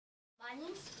My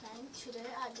name's Frank. Today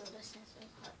I do the sensor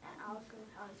part and I'll show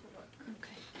you how it works.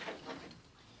 Okay. What is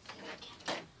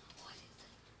it?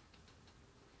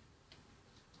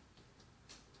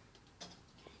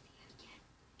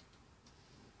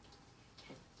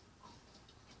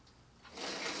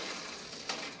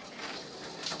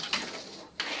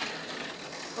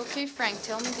 Okay, Frank,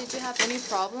 tell me, did you have any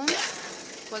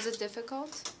problems? Was it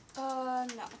difficult? No.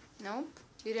 Nope.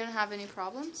 You didn't have any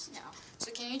problems? No.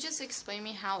 So can you just explain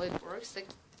me how it works? Like,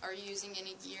 are you using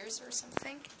any gears or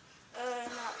something?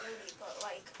 Not really, but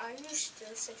like I use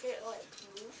this. If it like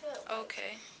move it, like,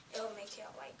 Okay. it'll make it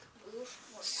like move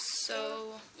more faster.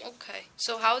 So, okay.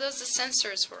 So how does the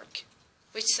sensors work?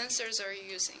 Which sensors are you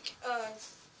using?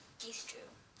 These two.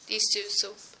 These two.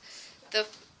 So,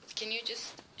 can you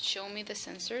just show me the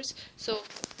sensors? So,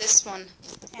 this one,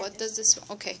 what does this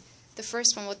one? Okay. The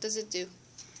first one, what does it do?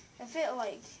 If it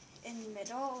like in the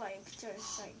middle, like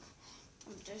there's like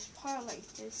this part, like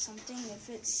there's something. If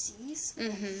it sees,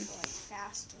 it's like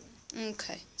faster.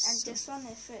 Okay. And this one,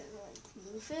 if it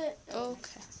like move it, it'll make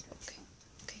faster.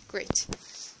 Okay, great.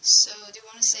 So, do you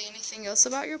want to say anything else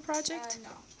about your project?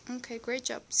 No. Okay, great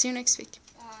job. See you next week.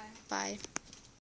 Bye. Bye.